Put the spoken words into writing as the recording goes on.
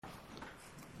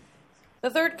The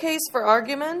third case for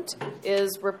argument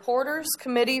is Reporters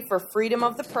Committee for Freedom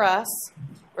of the Press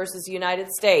versus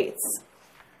United States.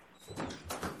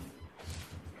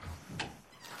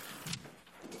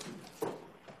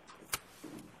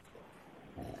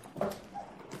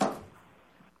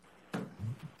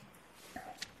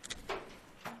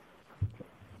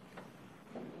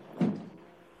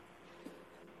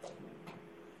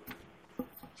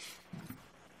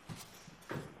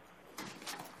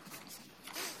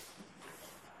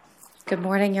 Good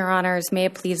morning, Your Honors. May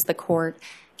it please the Court.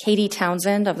 Katie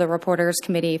Townsend of the Reporters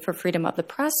Committee for Freedom of the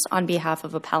Press on behalf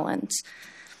of appellants.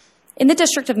 In the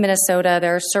District of Minnesota,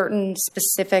 there are certain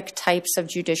specific types of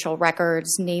judicial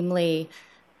records, namely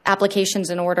applications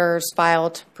and orders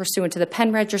filed pursuant to the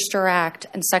Pen Register Act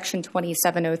and Section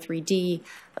 2703D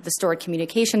of the Stored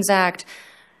Communications Act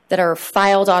that are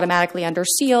filed automatically under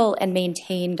seal and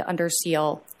maintained under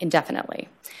seal indefinitely.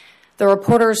 The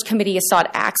Reporters Committee has sought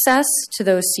access to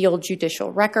those sealed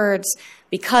judicial records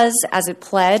because, as it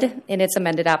pled in its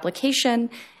amended application,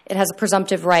 it has a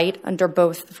presumptive right under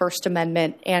both the First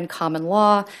Amendment and common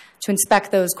law to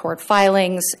inspect those court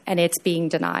filings, and it's being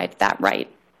denied that right.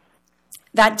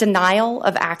 That denial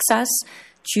of access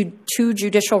to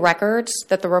judicial records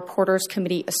that the Reporters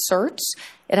Committee asserts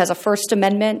it has a First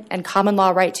Amendment and common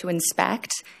law right to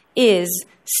inspect is,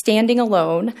 standing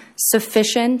alone,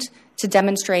 sufficient to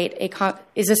demonstrate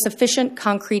is a sufficient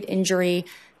concrete injury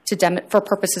for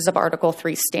purposes of Article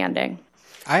III standing.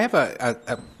 I have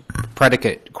a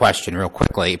predicate question real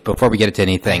quickly before we get into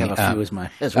anything. I have a few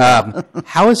as well.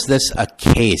 How is this a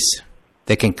case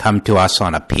that can come to us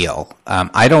on appeal?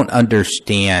 I don't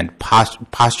understand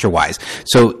posture-wise.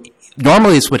 So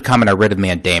normally this would come in a writ of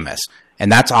mandamus,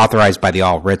 and that's authorized by the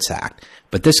All Writs Act.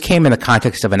 But this came in the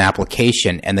context of an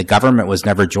application, and the government was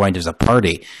never joined as a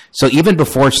party. So even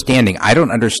before standing, I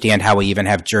don't understand how we even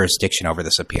have jurisdiction over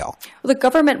this appeal. Well, the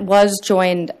government was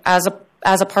joined as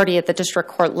a party at the district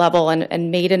court level and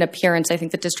made an appearance. I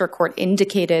think the district court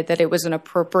indicated that it was an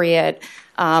appropriate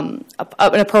party.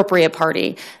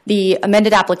 The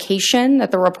amended application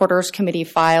that the Reporters Committee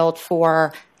filed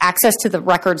for access to the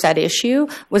records at issue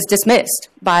was dismissed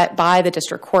by the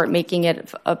district court, making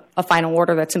it a final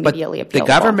order that's immediately appealable. The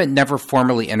government never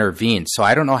formally intervened, so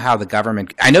I don't know how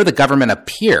I know the government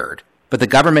appeared, but the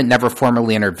government never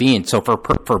formally intervened. So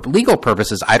for legal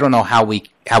purposes, I don't know how we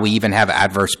even have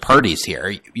adverse parties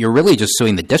here. You're really just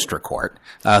suing the district court,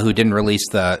 who didn't release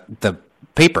the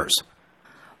papers.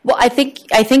 Well, I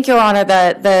think, Your Honor,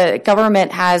 the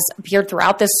government has appeared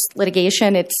throughout this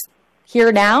litigation. It's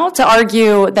here now to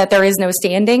argue that there is no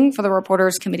standing for the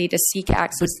Reporters Committee to seek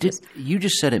access. But you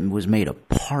just said it was made a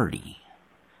party.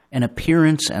 An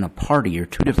appearance and a party are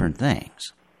two different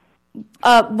things.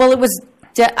 Well, it was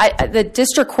the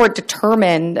district court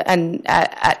determined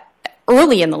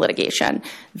early in the litigation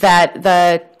that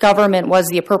the government was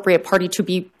the appropriate party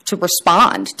to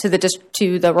respond to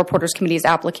the Reporters Committee's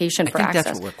application for access. I think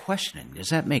that's what we're questioning. Does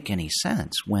that make any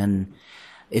sense when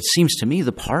it seems to me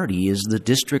the party is the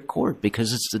district court,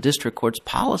 because it's the district court's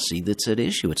policy that's at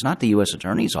issue. It's not the U.S.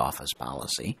 Attorney's Office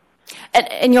policy.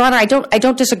 And Your Honor, I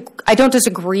don't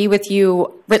disagree with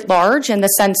you writ large in the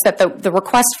sense that the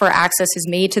request for access is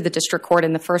made to the district court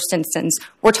in the first instance.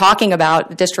 We're talking about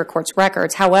the district court's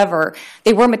records. However,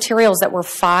 they were materials that were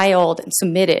filed and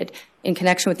submitted in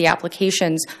connection with the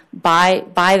applications by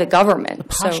the government. The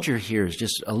posture here is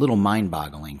just a little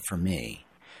mind-boggling for me.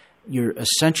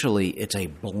 It's a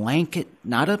blanket,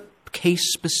 not a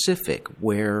case-specific,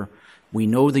 where we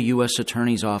know the U.S.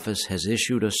 Attorney's Office has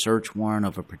issued a search warrant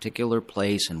of a particular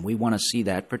place and we want to see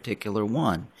that particular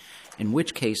one, in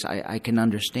which case I can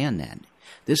understand that.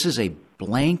 This is a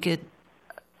blanket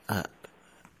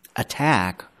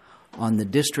attack on the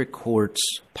district court's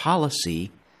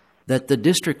policy that the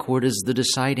district court is the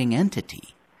deciding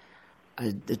entity.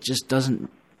 It just doesn't...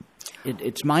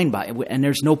 It's mind-boggling, and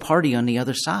there's no party on the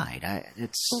other side.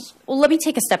 Well, let me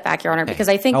take a step back, Your Honor, because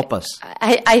I think help us.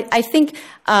 I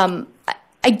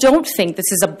don't think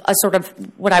this is a sort of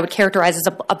what I would characterize as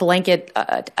a blanket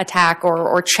attack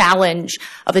or challenge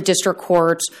of the district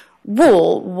court's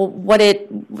rule.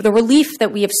 The relief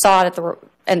that we have sought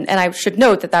and I should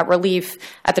note that relief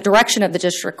at the direction of the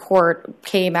district court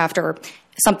came after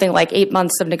something like 8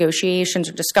 months of negotiations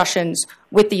or discussions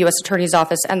with the U.S. Attorney's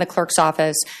Office and the Clerk's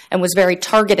Office, and was very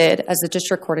targeted, as the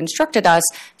district court instructed us,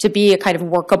 to be a kind of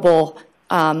workable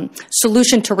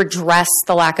solution to redress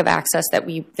the lack of access that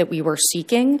we were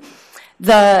seeking.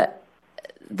 The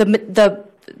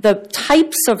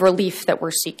types of relief that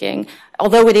we're seeking,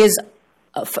 although it is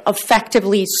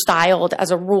effectively styled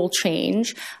as a rule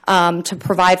change to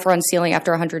provide for unsealing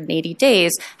after 180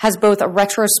 days has both a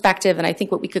retrospective and I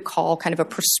think what we could call kind of a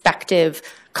prospective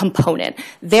component.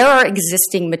 There are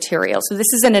existing materials. So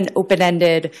this isn't an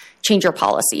open-ended change your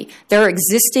policy. There are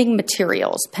existing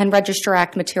materials, Pen Register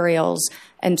Act materials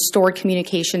and Stored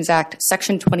Communications Act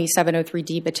Section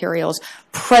 2703D materials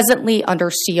presently under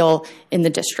seal in the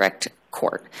district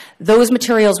court. Those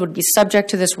materials would be subject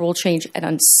to this rule change and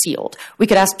unsealed. We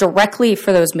could ask directly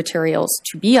for those materials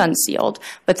to be unsealed,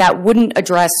 but that wouldn't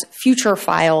address future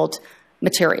filed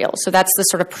materials. So that's the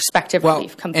sort of prospective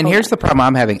relief component. And here's the problem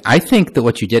I'm having. I think that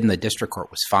what you did in the district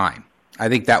court was fine. I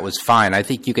think that was fine. I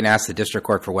think you can ask the district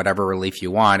court for whatever relief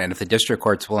you want, and if the district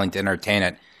court's willing to entertain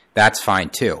it, that's fine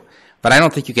too. But I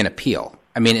don't think you can appeal.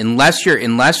 I mean, unless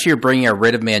you're bringing a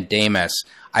writ of mandamus,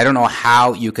 I don't know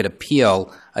how you could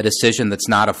appeal a decision that's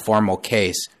not a formal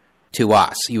case to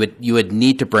us. You would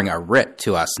need to bring a writ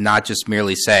to us, not just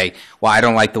merely say, well, I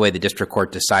don't like the way the district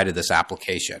court decided this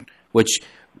application, which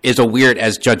is a weird,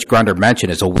 as Judge Grunder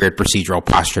mentioned, is a weird procedural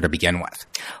posture to begin with.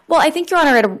 Well, I think, Your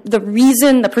Honor, the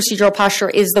reason the procedural posture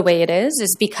is the way it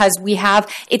is because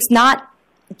it's not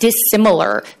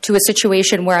dissimilar to a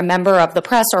situation where a member of the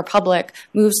press or public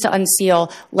moves to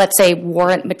unseal, let's say,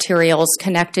 warrant materials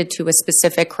connected to a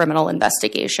specific criminal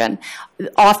investigation.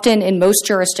 Often in most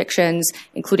jurisdictions,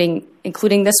 including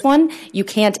this one, you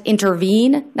can't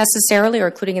intervene necessarily, or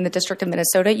including in the District of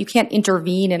Minnesota, you can't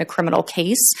intervene in a criminal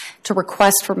case to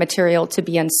request for material to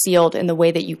be unsealed in the way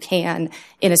that you can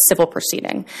in a civil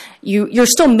proceeding. You're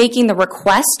still making the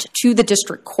request to the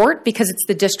district court because it's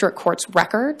the district court's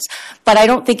records, but I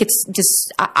don't think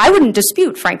I wouldn't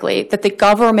dispute, frankly, that the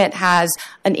government has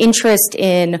an interest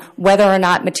in whether or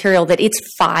not material that it's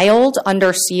filed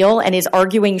under seal and is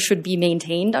arguing should be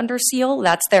maintained under seal,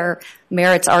 that's their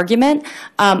merits argument,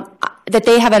 that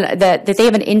they have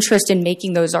an interest in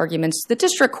making those arguments to the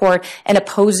district court and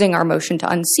opposing our motion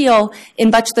to unseal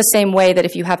in much the same way that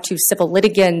if you have two civil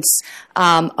litigants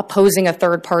opposing a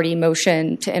third-party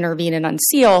motion to intervene and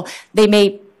unseal,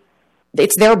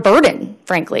 it's their burden,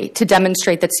 frankly, to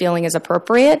demonstrate that sealing is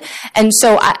appropriate. And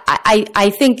so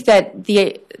I think that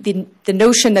the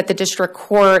notion that the district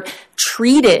court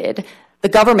treated the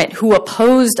government who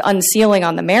opposed unsealing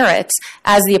on the merits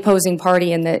as the opposing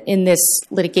party in this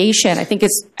litigation, I think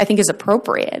is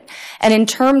appropriate. And in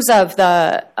terms of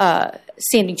the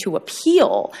standing to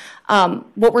appeal,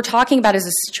 what we're talking about is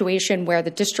a situation where the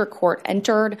district court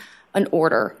entered an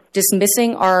order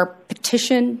dismissing our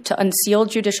petition to unseal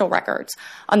judicial records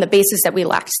on the basis that we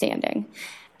lacked standing.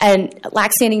 And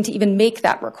lack standing to even make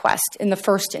that request in the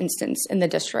first instance in the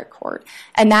district court.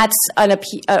 And that's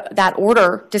that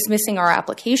order dismissing our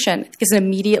application is an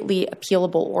immediately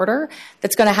appealable order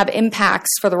that's going to have impacts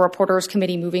for the Reporters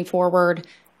Committee moving forward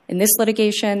in this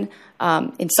litigation,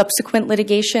 in subsequent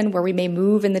litigation where we may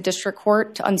move in the district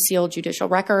court to unseal judicial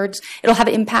records. It'll have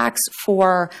impacts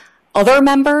for other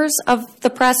members of the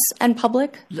press and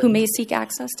public who may seek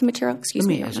access to material. Excuse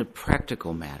me. As a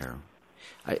practical matter,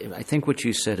 I think what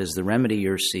you said is the remedy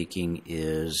you're seeking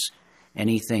is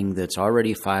anything that's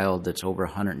already filed that's over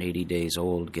 180 days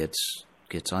old gets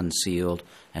unsealed,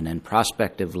 and then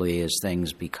prospectively as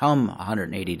things become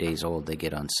 180 days old, they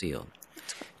get unsealed.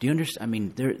 Do you understand? I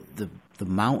mean, the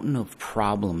mountain of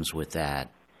problems with that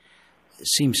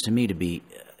seems to me to be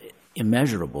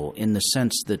immeasurable in the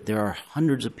sense that there are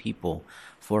hundreds of people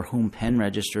for whom pen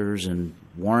registers and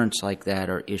warrants like that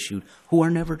are issued who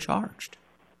are never charged.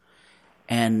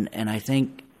 And I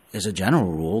think, as a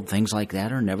general rule, things like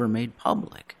that are never made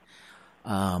public.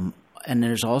 And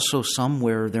there's also some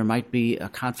where there might be a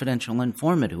confidential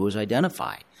informant who is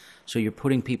identified. So you're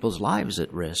putting people's lives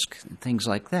at risk, and things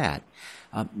like that.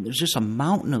 There's just a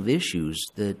mountain of issues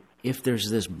that if there's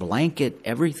this blanket,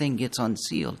 everything gets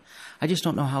unsealed, I just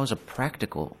don't know how as a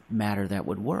practical matter that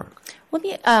would work.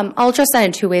 I'll address that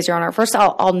in two ways, Your Honor. First,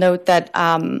 I'll note that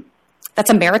that's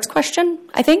a merits question,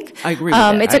 I think. I agree with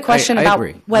that. It's a question about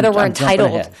whether we're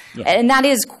entitled. Yeah. And that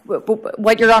is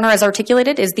what Your Honor has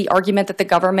articulated is the argument that the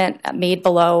government made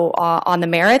below on the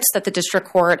merits that the district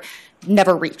court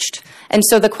never reached. And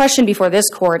so the question before this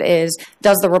court is,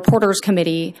 does the Reporters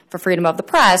Committee for Freedom of the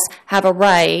Press have a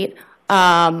right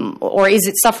or is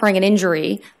it suffering an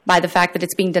injury by the fact that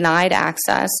it's being denied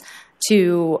access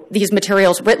to these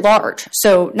materials writ large?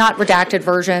 So not redacted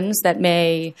versions that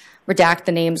may redact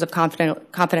the names of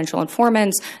confidential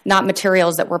informants, not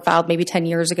materials that were filed maybe 10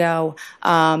 years ago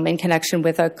in connection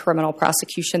with a criminal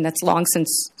prosecution that's long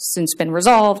since been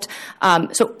resolved.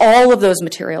 So all of those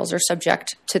materials are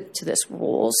subject to this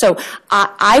rule. So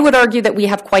I would argue that we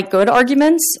have quite good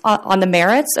arguments on the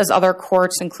merits, as other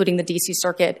courts, including the D.C.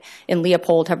 Circuit in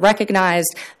Leopold, have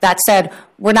recognized. That said,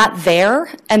 we're not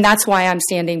there, and that's why I'm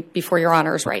standing before your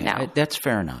honors right now. That's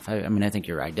fair enough. I mean, I think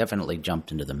you're right. I definitely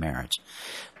jumped into the merits.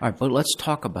 All right, but let's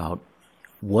talk about,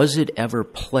 was it ever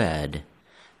pled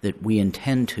that we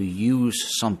intend to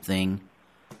use something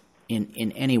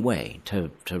in any way,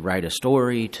 to write a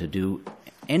story, to do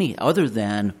any other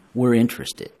than we're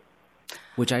interested,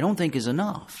 which I don't think is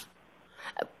enough.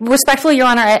 Respectfully, Your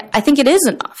Honor, I think it is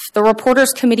enough. The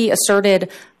Reporters Committee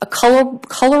asserted a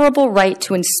colorable right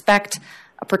to inspect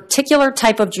a particular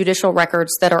type of judicial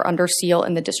records that are under seal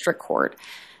in the district court.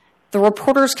 The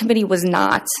Reporters Committee was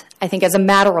not, I think, as a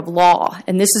matter of law,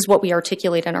 and this is what we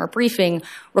articulate in our briefing,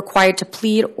 required to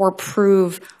plead or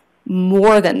prove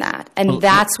more than that. And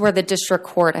that's where the district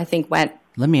court, I think, went awry.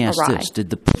 Let me ask this. Did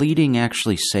the pleading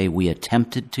actually say we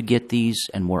attempted to get these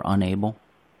and were unable?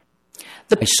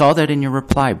 I saw that in your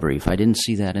reply brief. I didn't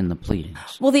see that in the pleadings.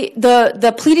 Well,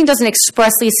 the pleading doesn't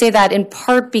expressly say that, in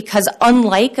part because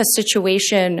unlike a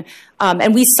situation,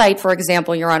 and we cite, for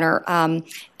example, Your Honor,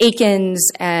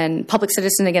 Aikens and Public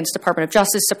Citizen against Department of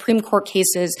Justice, Supreme Court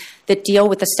cases that deal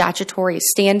with the statutory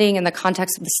standing in the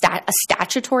context of a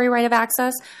statutory right of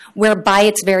access, where by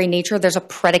its very nature there's a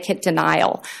predicate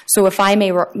denial. So if I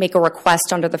may make a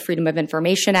request under the Freedom of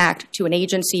Information Act to an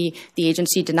agency, the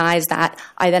agency denies that,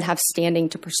 I then have standing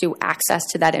to pursue access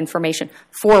to that information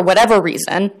for whatever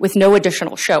reason, with no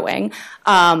additional showing,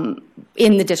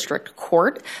 in the district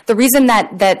court. The reason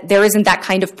that there isn't that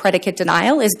kind of predicate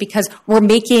denial is because we're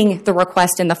making the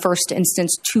request in the first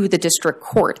instance to the district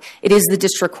court. It is the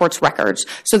district court's records.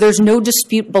 So there's no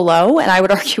dispute below, and I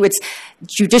would argue it's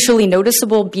judicially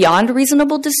noticeable beyond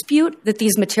reasonable dispute that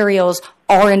these materials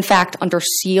are in fact under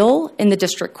seal in the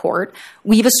district court.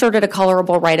 We've asserted a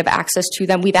colorable right of access to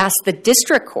them. We've asked the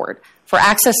district court for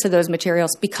access to those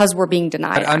materials because we're being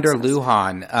denied But under access.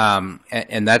 Lujan,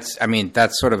 and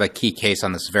that's sort of a key case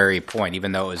on this very point,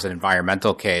 even though it was an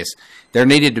environmental case, there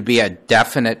needed to be a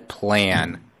definite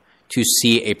plan to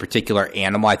see a particular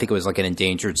animal. I think it was like an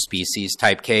endangered species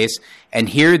type case. And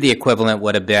here the equivalent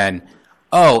would have been,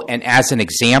 and as an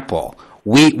example,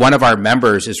 one of our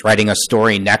members is writing a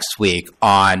story next week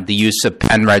on the use of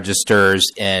pen registers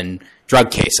in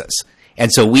drug cases.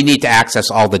 And so we need to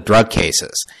access all the drug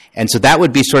cases. And so that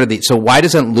would be sort of so why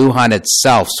doesn't Lujan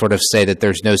itself sort of say that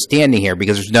there's no standing here?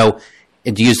 Because there's no,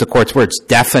 and to use the court's words,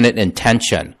 definite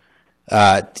intention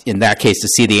in that case to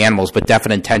see the animals, but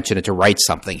definite intention to write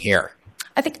something here.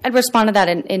 I think I'd respond to that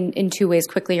in two ways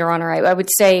quickly, Your Honor. I would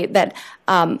say that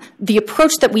the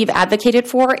approach that we've advocated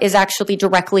for is actually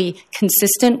directly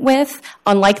consistent with,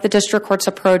 unlike the district court's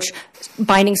approach,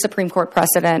 binding Supreme Court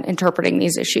precedent interpreting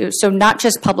these issues. So not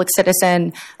just Public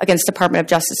Citizen against Department of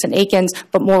Justice and Aikens,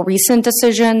 but more recent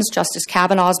decisions, Justice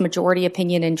Kavanaugh's majority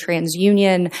opinion in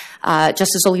TransUnion,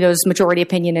 Justice Alito's majority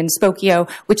opinion in Spokio,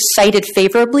 which cited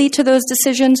favorably to those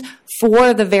decisions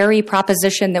for the very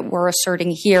proposition that we're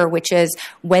asserting here, which is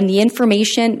when the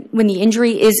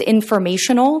injury is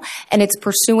informational and it's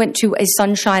pursuant to a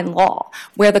sunshine law,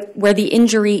 where the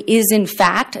injury is in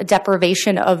fact a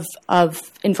deprivation of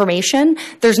information,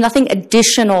 there's nothing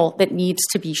additional that needs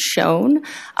to be shown.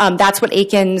 That's what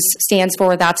Aikens stands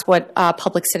for. That's what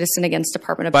Public Citizen against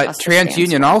Department of Justice stands for. But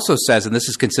TransUnion also says, and this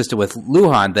is consistent with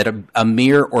Lujan, that a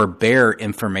mere or bare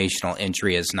informational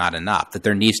injury is not enough, that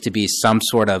there needs to be some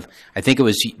sort of, I think it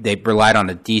was, they relied on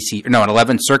an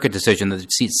 11th Circuit decision that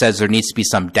says there needs to be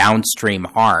some downstream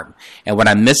harm. And what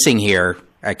I'm missing here,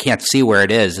 I can't see where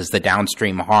it is the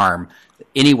downstream harm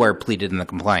anywhere pleaded in the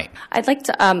complaint. I'd like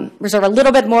to reserve a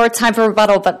little bit more time for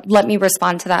rebuttal, but let me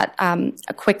respond to that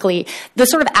quickly. The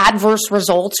sort of adverse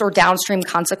results or downstream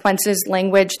consequences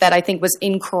language that I think was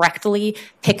incorrectly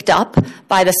picked up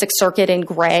by the Sixth Circuit in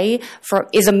Gray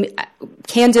is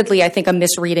candidly, I think, a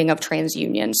misreading of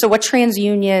TransUnion. So what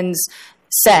TransUnion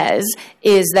says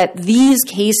is that these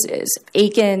cases,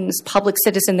 Aikens, Public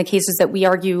Citizen, the cases that we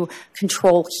argue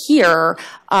control here,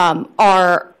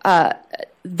 are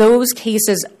those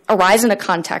cases arise in a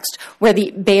context where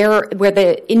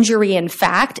the injury in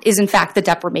fact is in fact the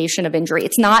deprivation of injury.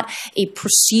 It's not a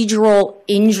procedural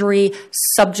injury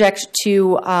subject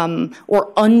to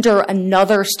or under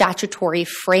another statutory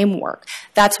framework.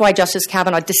 That's why Justice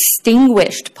Kavanaugh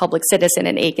distinguished Public Citizen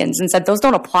and Aikens and said those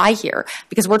don't apply here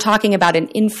because we're talking about an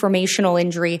informational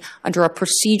injury under a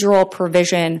procedural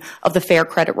provision of the Fair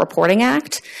Credit Reporting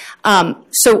Act.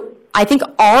 So I think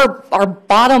our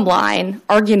bottom line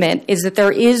argument is that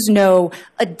there is nothing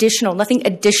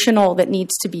additional that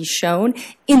needs to be shown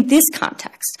in this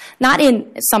context, not in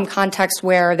some context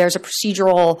where there's a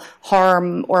procedural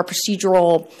harm or a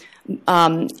procedural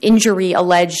injury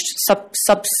alleged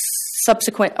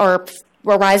subsequent or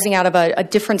arising out of a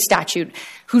different statute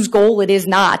whose goal it is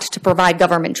not to provide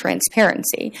government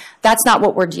transparency. That's not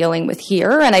what we're dealing with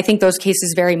here, and I think those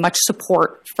cases very much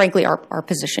support, frankly, our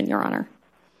position, Your Honor.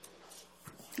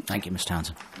 Thank you, Ms.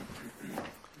 Townsend.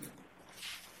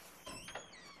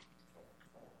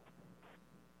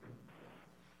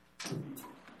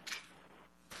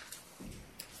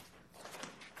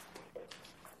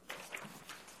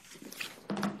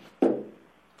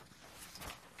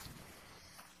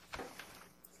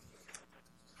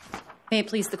 May it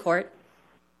please the Court.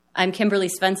 I'm Kimberly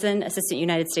Svensson, Assistant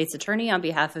United States Attorney on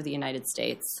behalf of the United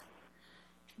States.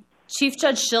 Chief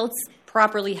Judge Schiltz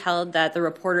properly held that the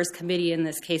Reporters Committee in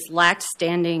this case lacked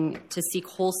standing to seek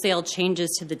wholesale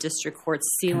changes to the district court's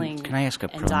sealing. Can I ask a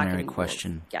preliminary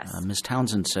question? Yes. Ms.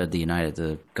 Townsend said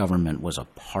the government was a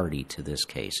party to this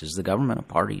case. Is the government a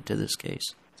party to this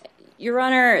case? Your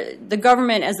Honor, the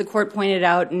government, as the court pointed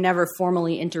out, never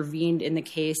formally intervened in the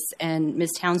case, and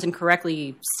Ms. Townsend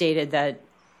correctly stated that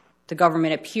the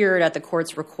government appeared at the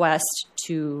court's request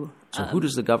to So who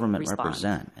does the government respond.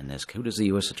 represent in this? Who does the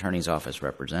U.S. Attorney's Office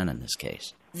represent in this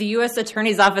case? The U.S.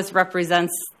 Attorney's Office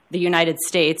represents the United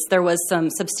States. There was some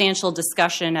substantial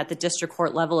discussion at the district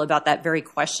court level about that very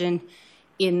question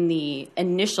in the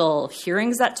initial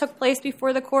hearings that took place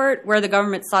before the court, where the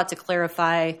government sought to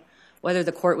clarify whether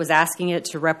the court was asking it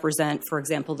to represent, for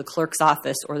example, the clerk's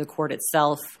office or the court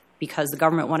itself, because the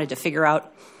government wanted to figure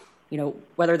out,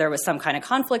 whether there was some kind of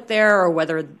conflict there or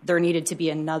whether there needed to be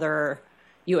another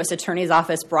U.S. Attorney's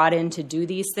Office brought in to do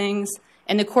these things.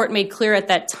 And the court made clear at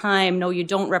that time, no, you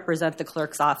don't represent the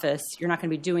clerk's office. You're not going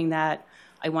to be doing that.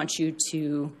 I want you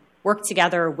to work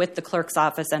together with the clerk's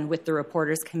office and with the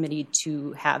Reporters Committee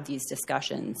to have these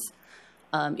discussions.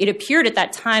 It appeared at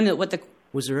that time that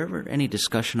Was there ever any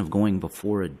discussion of going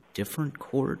before a different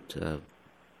court?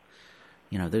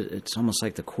 It's almost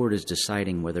like the court is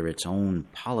deciding whether its own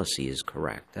policy is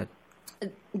correct.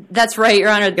 That's right, Your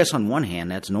Honor. I guess on one hand,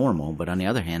 that's normal, but on the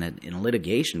other hand, in a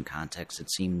litigation context,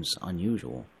 it seems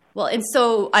unusual. Well, and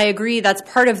so I agree that's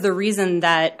part of the reason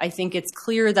that I think it's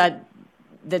clear that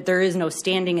there is no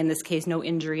standing in this case, no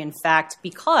injury in fact,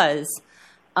 because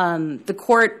the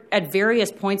court at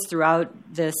various points throughout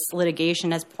this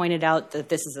litigation has pointed out that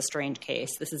this is a strange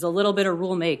case. This is a little bit of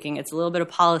rulemaking. It's a little bit of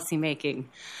policymaking.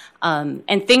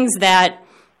 And things that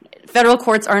federal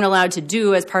courts aren't allowed to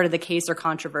do as part of the case or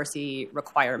controversy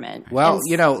requirement. Well,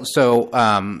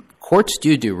 courts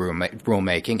do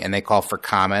rulemaking, and they call for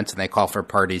comments, and they call for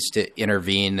parties to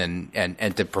intervene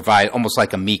and to provide almost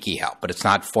like a Mickey help, but it's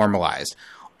not formalized.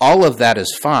 All of that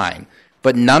is fine,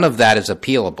 but none of that is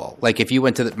appealable. Like if you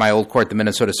went to my old court, the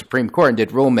Minnesota Supreme Court, and did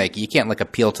rulemaking, you can't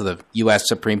appeal to the U.S.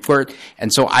 Supreme Court.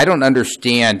 And so I don't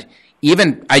understand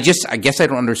I guess I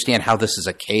don't understand how this is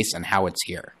a case and how it's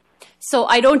here. So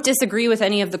I don't disagree with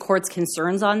any of the court's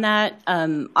concerns on that.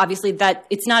 Obviously, that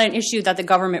it's not an issue that the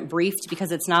government briefed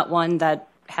because it's not one that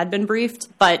had been briefed,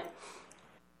 but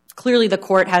clearly the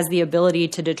court has the ability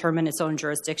to determine its own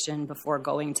jurisdiction before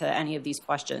going to any of these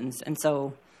questions. And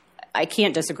so I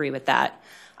can't disagree with that.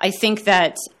 I think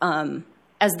that,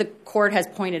 as the court has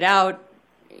pointed out,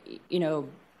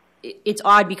 it's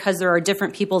odd because there are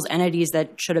different people's entities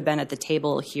that should have been at the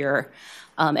table here.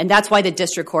 And that's why the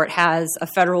district court has a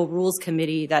federal rules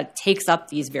committee that takes up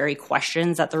these very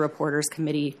questions that the Reporters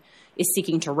Committee is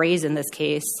seeking to raise in this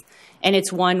case. And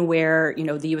it's one where,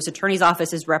 the U.S. Attorney's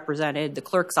Office is represented, the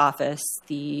clerk's office,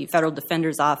 the federal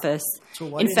defender's office. So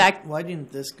why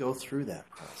didn't this go through that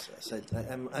process?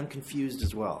 I'm confused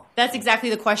as well. That's exactly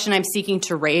the question I'm seeking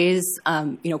to raise.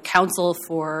 Counsel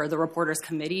for the Reporters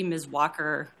Committee, Ms.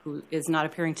 Walker, who is not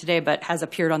appearing today but has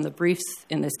appeared on the briefs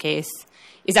in this case,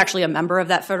 is actually a member of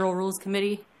that federal rules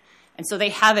committee. And so they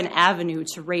have an avenue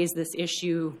to raise this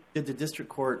issue. Did the district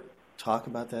court talk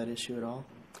about that issue at all?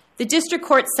 The district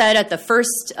court said at the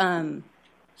first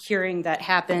hearing that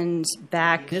happened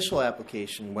back... The initial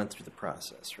application went through the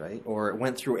process, right? Or it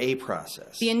went through a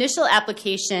process? The initial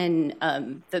application,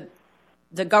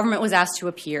 the government was asked to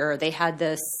appear. They had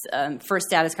this first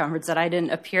status conference that I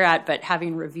didn't appear at, but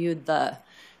having reviewed the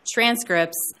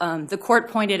transcripts, the court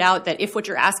pointed out that if what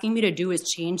you're asking me to do is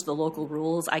change the local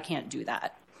rules, I can't do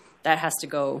that. That has to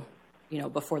go,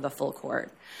 before the full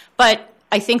court. But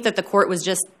I think that the court was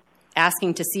just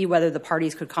asking to see whether the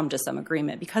parties could come to some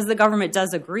agreement, because the government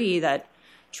does agree that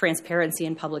transparency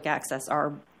and public access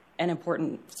are an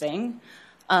important thing.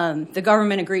 The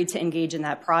government agreed to engage in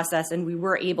that process, and we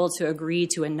were able to agree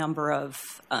to a number of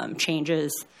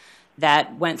changes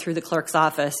that went through the clerk's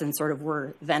office and sort of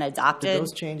were then adopted. Did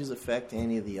those changes affect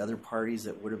any of the other parties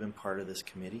that would have been part of this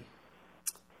committee?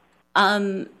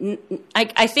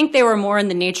 I think they were more in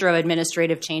the nature of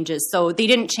administrative changes. So they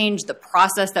didn't change the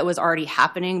process that was already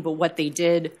happening, but what they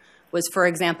did was, for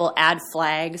example, add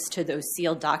flags to those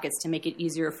sealed dockets to make it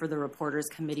easier for the reporters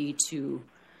committee to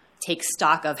take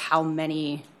stock of how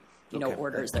many,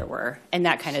 orders there were and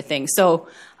that kind of thing. So,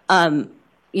 I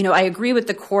agree with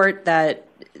the court that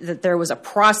there was a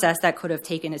process that could have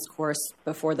taken its course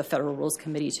before the Federal Rules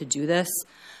Committee to do this.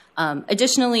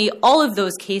 Additionally, all of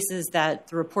those cases that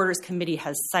the Reporters Committee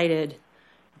has cited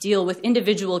deal with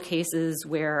individual cases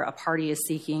where a party is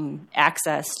seeking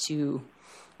access to,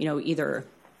 either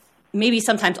maybe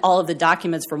sometimes all of the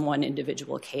documents from one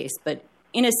individual case, but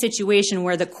in a situation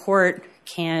where the court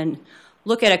can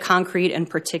look at a concrete and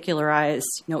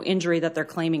particularized, injury that they're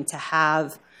claiming to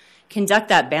have, conduct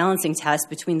that balancing test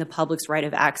between the public's right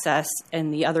of access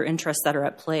and the other interests that are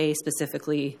at play,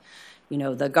 specifically,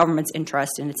 the government's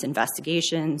interest in its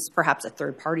investigations, perhaps a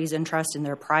third party's interest in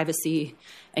their privacy,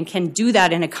 and can do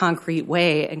that in a concrete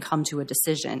way and come to a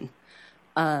decision.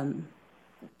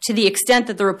 To the extent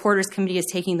that the Reporters Committee is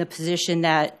taking the position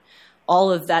that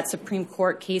all of that Supreme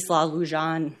Court case law,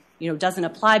 Lujan, doesn't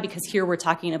apply because here we're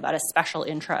talking about a special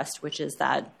interest, which is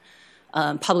that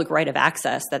public right of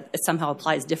access that somehow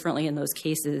applies differently in those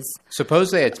cases.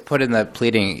 Suppose that it's put in the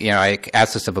pleading, I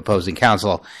asked this of opposing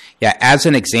counsel. Yeah, as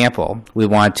an example, we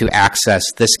want to access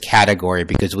this category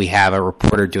because we have a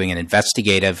reporter doing an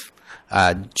investigative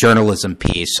journalism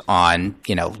piece on,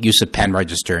 use of pen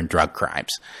register and drug crimes.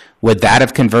 Would that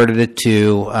have converted it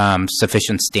to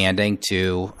sufficient standing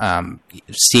to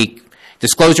seek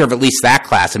disclosure of at least that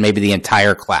class and maybe the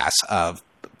entire class of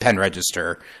pen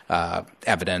register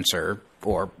evidence or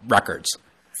records?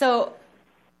 So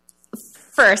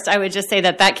first, I would just say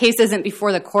that case isn't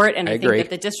before the court, and I think agree.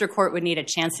 that the district court would need a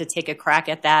chance to take a crack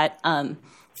at that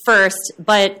first.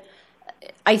 But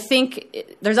I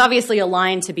think there's obviously a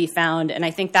line to be found, and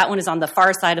I think that one is on the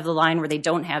far side of the line where they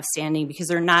don't have standing because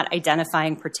they're not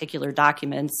identifying particular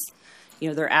documents.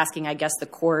 They're asking, I guess, the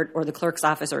court or the clerk's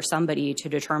office or somebody to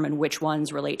determine which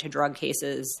ones relate to drug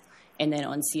cases and then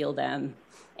unseal them.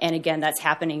 And again, that's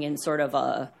happening in sort of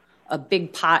a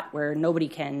big pot where nobody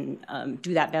can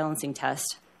do that balancing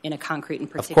test in a concrete and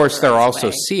particular Of course, they're also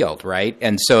way. sealed, right?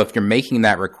 And so if you're making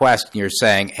that request and you're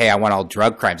saying, hey, I want all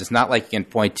drug crimes, it's not like you can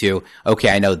point to, okay,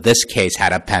 I know this case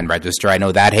had a pen register. I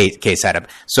know that case had a...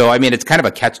 So, it's kind of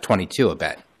a catch-22 a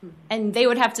bit. And they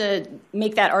would have to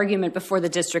make that argument before the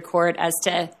district court as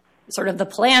to sort of the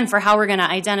plan for how we're going to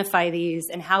identify these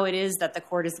and how it is that the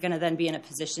court is going to then be in a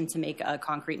position to make a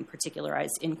concrete and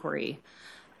particularized inquiry.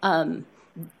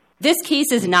 This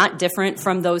case is not different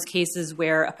from those cases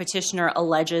where a petitioner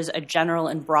alleges a general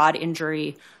and broad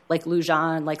injury like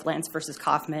Lujan, like Lance versus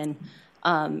Kaufman.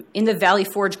 In the Valley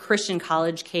Forge Christian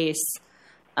College case,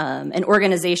 an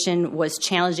organization was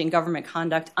challenging government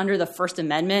conduct under the First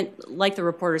Amendment, like the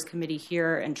Reporters Committee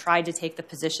here, and tried to take the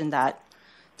position that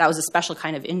that was a special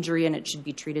kind of injury and it should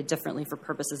be treated differently for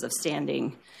purposes of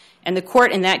standing. And the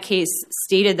court in that case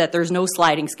stated that there's no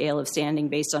sliding scale of standing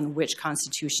based on which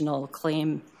constitutional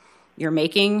claim you're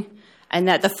making, and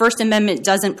that the First Amendment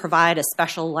doesn't provide a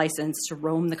special license to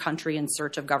roam the country in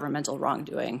search of governmental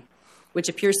wrongdoing, which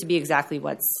appears to be exactly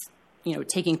what's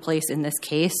taking place in this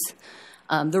case.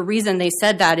 The reason they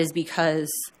said that is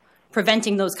because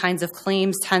preventing those kinds of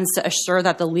claims tends to assure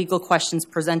that the legal questions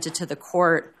presented to the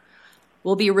court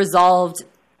will be resolved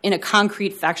in a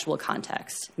concrete factual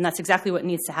context. And that's exactly what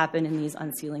needs to happen in these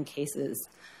unsealing cases.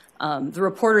 The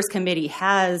Reporters Committee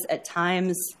has at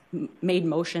times made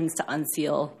motions to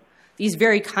unseal these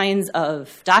very kinds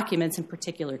of documents in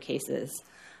particular cases.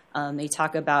 They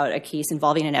talk about a case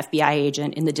involving an FBI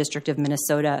agent in the District of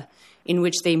Minnesota in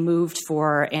which they moved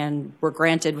for and were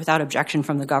granted without objection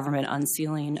from the government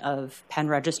unsealing of Pen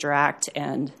Register Act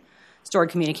and Stored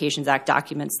Communications Act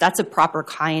documents. That's a proper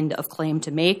kind of claim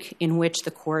to make in which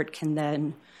the court can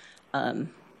then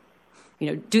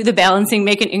do the balancing,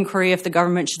 make an inquiry if the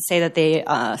government should say that they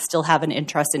still have an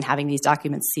interest in having these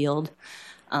documents sealed,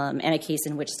 and a case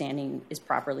in which standing is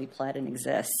properly pled and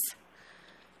exists.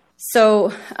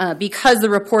 So because the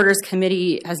Reporters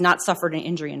Committee has not suffered an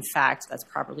injury in fact that's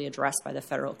properly addressed by the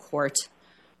federal court,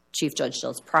 Chief Judge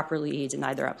Stills properly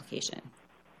denied their application.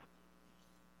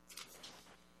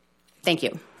 Thank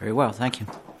you. Very well, thank you.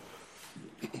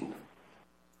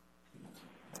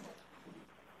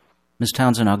 Ms.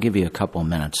 Townsend, I'll give you a couple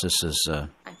minutes. This is I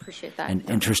appreciate that. an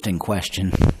interesting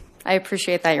question. I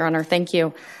appreciate that, Your Honor. Thank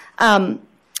you.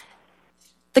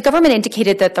 The government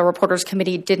indicated that the Reporters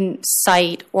Committee didn't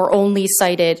cite or only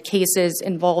cited cases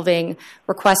involving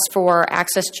requests for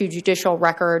access to judicial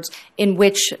records in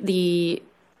which the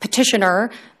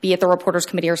petitioner, be it the Reporters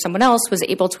Committee or someone else, was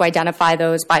able to identify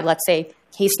those by, let's say,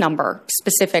 case number,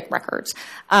 specific records.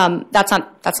 That's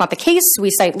not the case.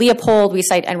 We cite Leopold, we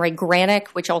cite N. Ray Granick,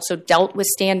 which also dealt with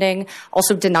standing,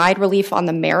 also denied relief on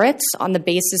the merits on the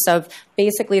basis of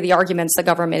basically the arguments the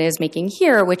government is making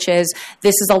here, which is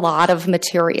this is a lot of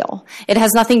material. It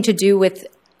has nothing to do with,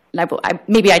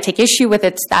 maybe I take issue with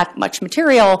it's that much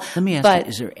material. Let me ask but, you,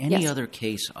 is there any yes. other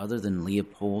case other than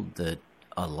Leopold that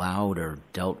allowed or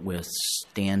dealt with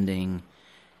standing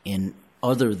in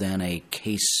other than a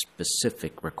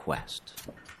case-specific request?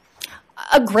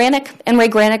 N. Ray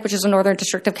Granick, which is a Northern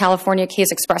District of California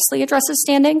case, expressly addresses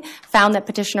standing, found that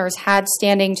petitioners had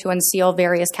standing to unseal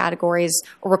various categories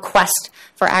or request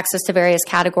for access to various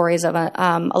categories of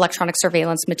electronic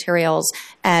surveillance materials,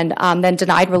 and then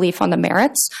denied relief on the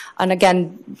merits. And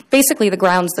again, basically the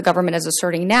grounds the government is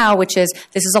asserting now, which is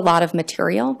this is a lot of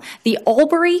material. The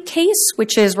Albury case,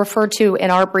 which is referred to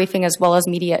in our briefing as well as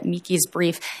Media Miki's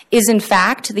brief, is in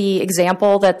fact the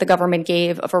example that the government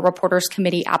gave of a Reporters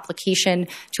Committee application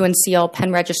to unseal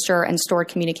Pen Register and Stored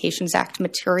Communications Act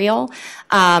material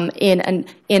in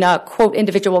a, quote,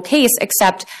 individual case,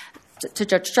 except to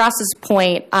Judge Strauss's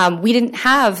point, we didn't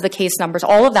have the case numbers.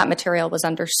 All of that material was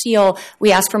under seal.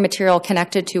 We asked for material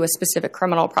connected to a specific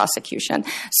criminal prosecution.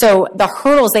 So the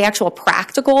hurdles, the actual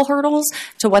practical hurdles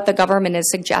to what the government is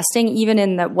suggesting, even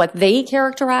in what they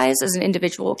characterize as an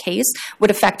individual case,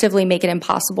 would effectively make it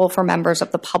impossible for members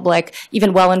of the public,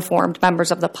 even well-informed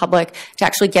members of the public, to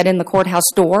actually get in the courthouse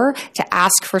door to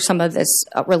ask for some of this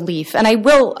relief. And I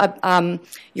will,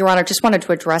 Your Honor, just wanted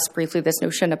to address briefly this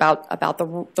notion about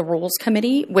the rules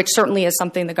committee, which certainly is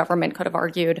something the government could have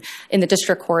argued in the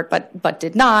district court, but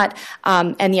did not,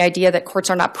 and the idea that courts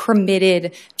are not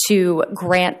permitted to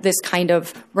grant this kind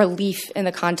of relief in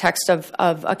the context of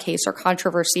a case or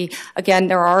controversy. Again,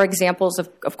 there are examples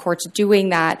of courts doing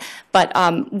that, but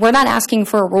we're not asking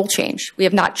for a rule change. We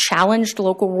have not challenged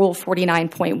Local Rule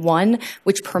 49.1,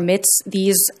 which permits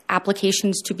these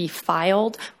applications to be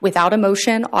filed without a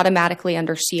motion automatically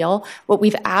under seal. What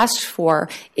we've asked for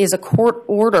is a court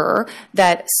order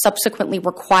that subsequently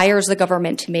requires the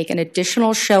government to make an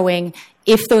additional showing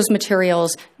if those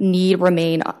materials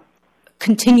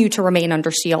continue to remain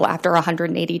under seal after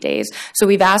 180 days. So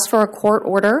we've asked for a court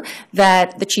order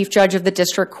that the chief judge of the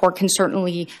district court can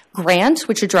certainly grant,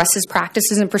 which addresses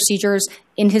practices and procedures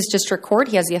in his district court.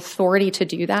 He has the authority to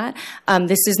do that.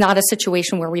 This is not a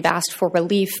situation where we've asked for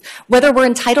relief, whether we're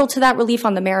entitled to that relief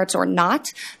on the merits or not,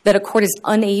 that a court is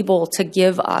unable to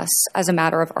give us as a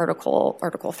matter of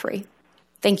Article 3.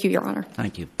 Thank you, Your Honor.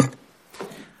 Thank you.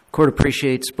 Court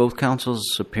appreciates both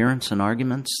counsel's appearance and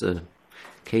arguments. The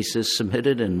case is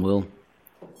submitted, and we'll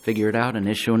figure it out and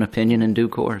issue an opinion in due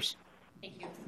course.